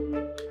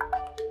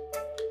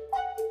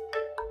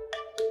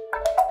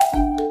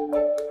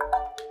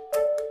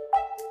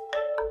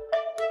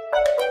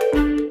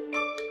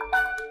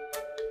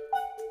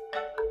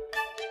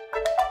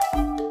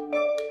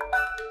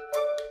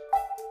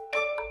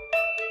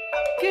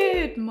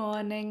Good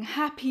morning,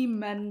 happy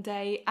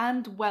Monday,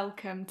 and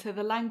welcome to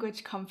the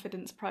Language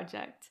Confidence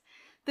Project,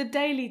 the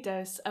daily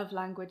dose of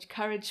language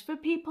courage for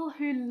people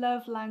who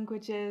love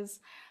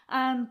languages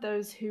and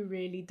those who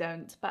really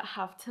don't but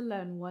have to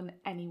learn one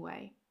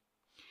anyway.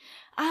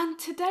 And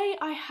today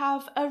I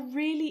have a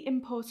really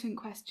important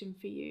question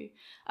for you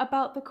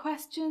about the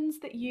questions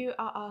that you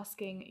are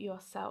asking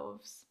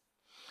yourselves.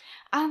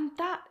 And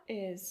that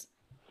is,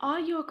 are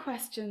your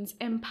questions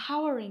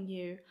empowering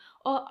you,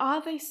 or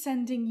are they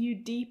sending you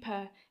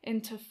deeper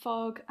into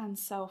fog and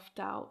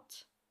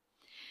self-doubt?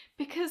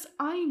 Because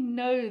I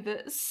know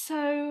that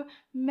so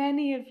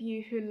many of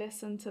you who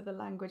listen to the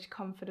Language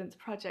Confidence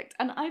Project,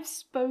 and I've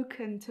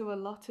spoken to a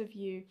lot of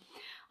you,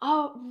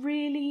 are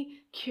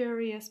really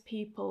curious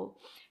people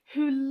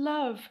who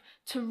love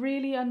to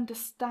really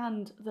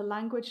understand the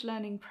language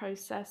learning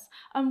process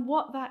and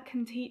what that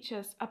can teach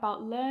us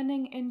about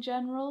learning in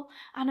general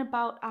and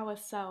about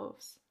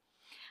ourselves.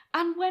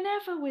 And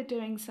whenever we're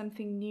doing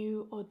something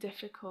new or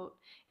difficult,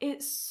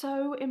 it's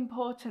so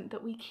important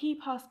that we keep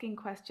asking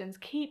questions,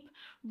 keep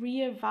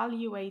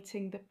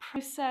re-evaluating the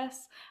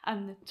process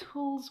and the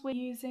tools we're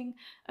using,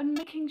 and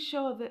making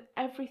sure that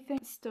everything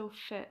still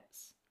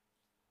fits.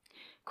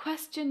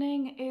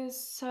 Questioning is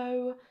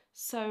so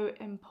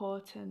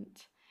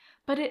important,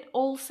 but it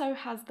also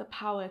has the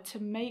power to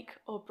make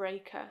or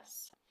break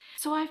us.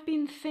 So I've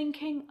been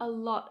thinking a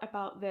lot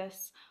about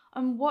this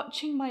and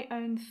watching my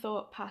own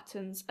thought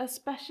patterns,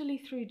 especially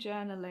through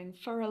journaling,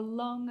 for a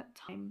long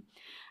time,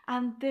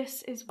 and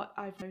this is what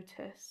I've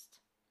noticed.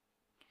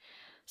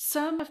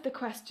 Some of the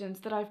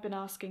questions that I've been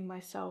asking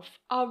myself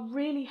are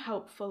really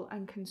helpful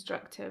and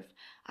constructive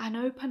and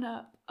open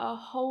up a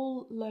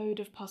whole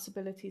load of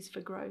possibilities for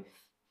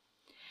growth.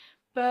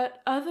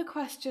 But other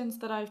questions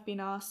that I've been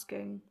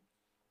asking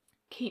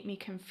keep me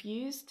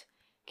confused,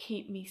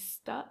 keep me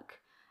stuck,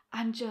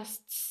 and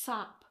just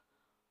sap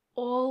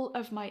all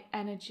of my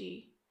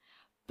energy.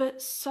 But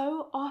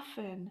so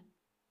often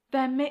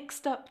they're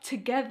mixed up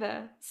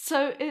together,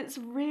 so it's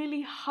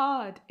really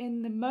hard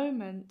in the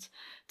moment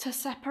to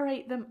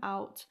separate them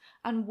out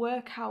and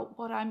work out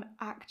what I'm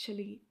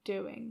actually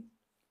doing.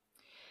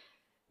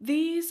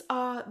 These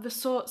are the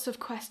sorts of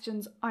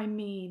questions I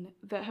mean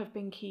that have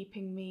been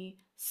keeping me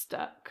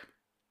stuck.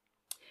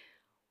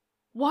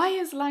 Why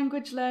is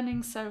language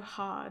learning so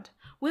hard?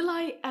 Will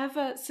I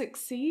ever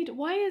succeed?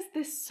 Why is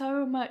this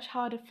so much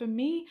harder for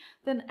me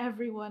than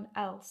everyone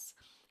else?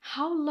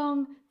 How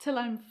long till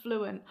I'm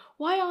fluent?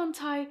 Why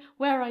aren't I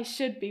where I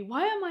should be?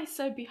 Why am I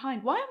so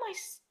behind? Why am I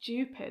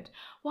stupid?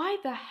 Why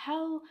the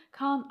hell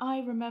can't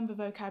I remember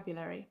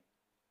vocabulary?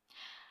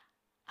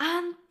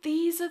 And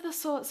these are the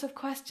sorts of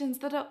questions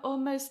that are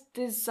almost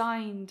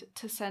designed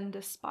to send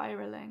us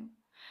spiraling.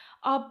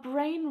 Our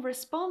brain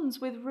responds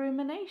with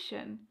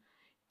rumination.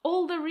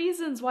 All the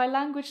reasons why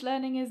language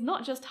learning is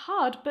not just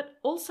hard, but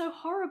also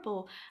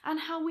horrible, and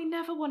how we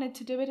never wanted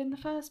to do it in the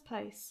first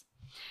place.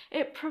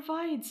 It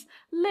provides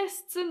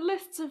lists and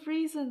lists of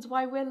reasons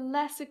why we're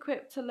less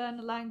equipped to learn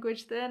a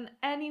language than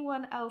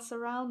anyone else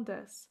around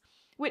us,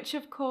 which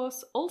of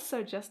course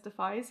also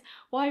justifies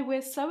why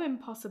we're so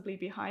impossibly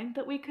behind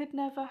that we could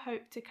never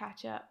hope to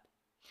catch up.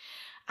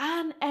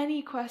 And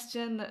any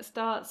question that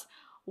starts,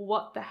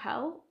 "What the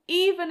hell?"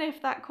 even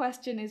if that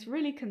question is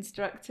really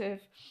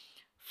constructive,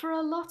 for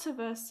a lot of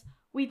us,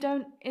 we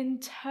don't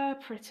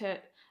interpret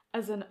it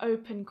as an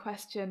open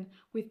question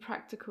with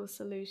practical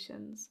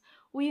solutions.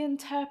 We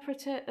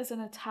interpret it as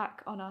an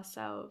attack on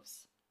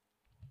ourselves.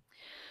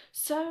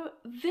 So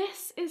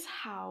this is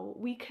how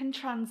we can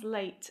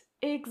translate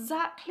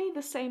exactly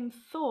the same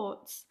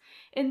thoughts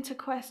into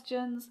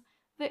questions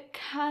that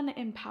can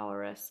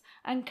empower us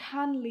and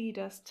can lead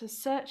us to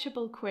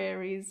searchable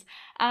queries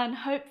and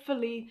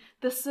hopefully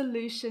the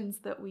solutions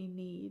that we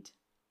need.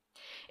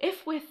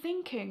 If we're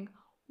thinking,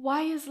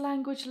 why is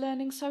language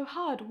learning so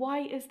hard?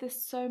 Why is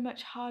this so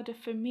much harder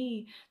for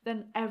me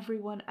than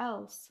everyone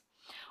else?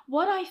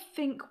 What I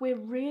think we're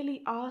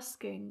really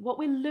asking, what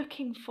we're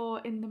looking for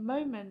in the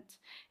moment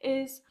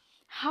is,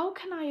 how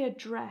can I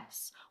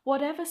address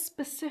whatever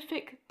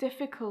specific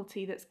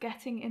difficulty that's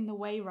getting in the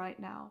way right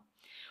now?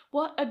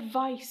 What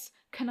advice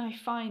can I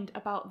find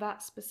about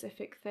that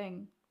specific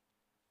thing?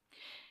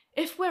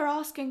 If we're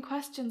asking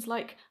questions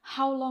like,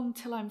 how long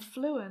till I'm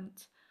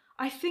fluent?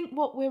 I think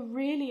what we're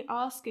really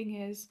asking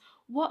is,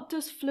 what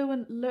does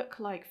fluent look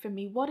like for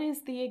me? What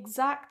is the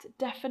exact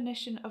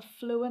definition of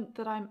fluent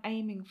that I'm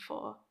aiming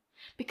for?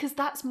 Because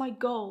that's my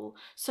goal.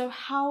 So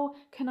how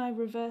can I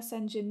reverse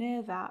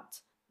engineer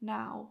that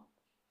now?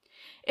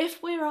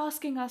 If we're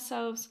asking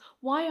ourselves,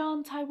 why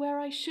aren't I where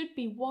I should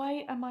be?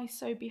 Why am I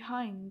so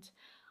behind?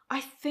 I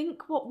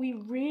think what we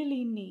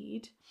really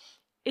need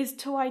is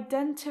to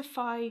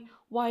identify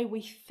why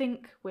we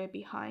think we're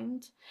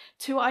behind,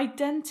 to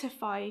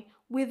identify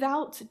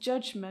without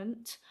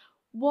judgment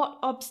what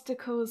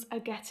obstacles are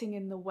getting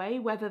in the way,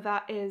 whether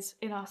that is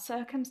in our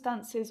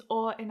circumstances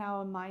or in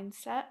our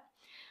mindset,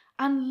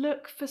 and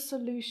look for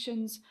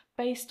solutions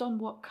based on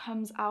what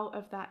comes out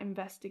of that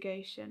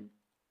investigation.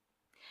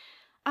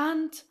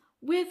 And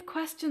With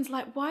questions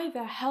like, why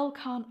the hell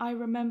can't I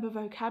remember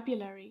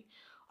vocabulary?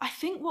 I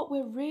think what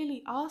we're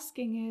really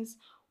asking is,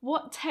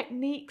 what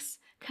techniques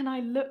can I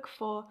look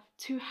for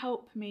to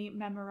help me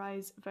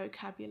memorize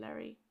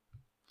vocabulary?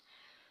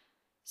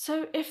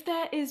 So if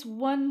there is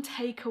one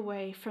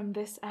takeaway from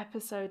this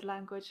episode,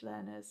 language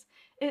learners,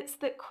 it's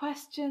that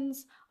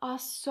questions are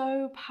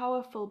so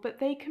powerful, but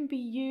they can be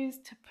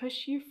used to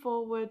push you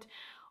forward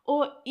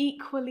or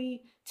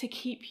equally to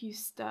keep you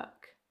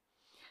stuck.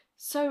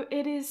 So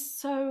it is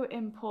so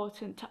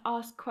important to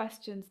ask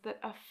questions that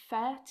are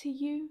fair to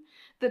you,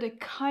 that are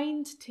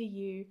kind to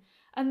you,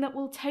 and that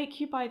will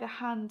take you by the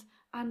hand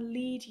and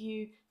lead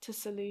you to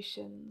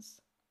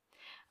solutions.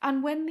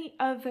 And when the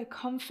other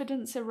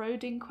confidence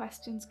eroding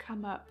questions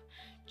come up,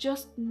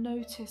 just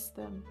notice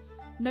them.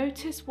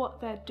 Notice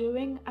what they're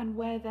doing and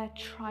where they're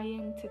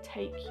trying to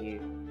take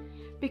you,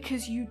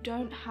 because you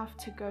don't have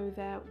to go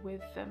there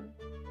with them.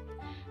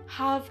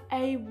 Have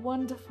a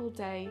wonderful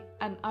day,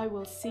 and I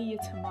will see you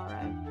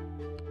tomorrow.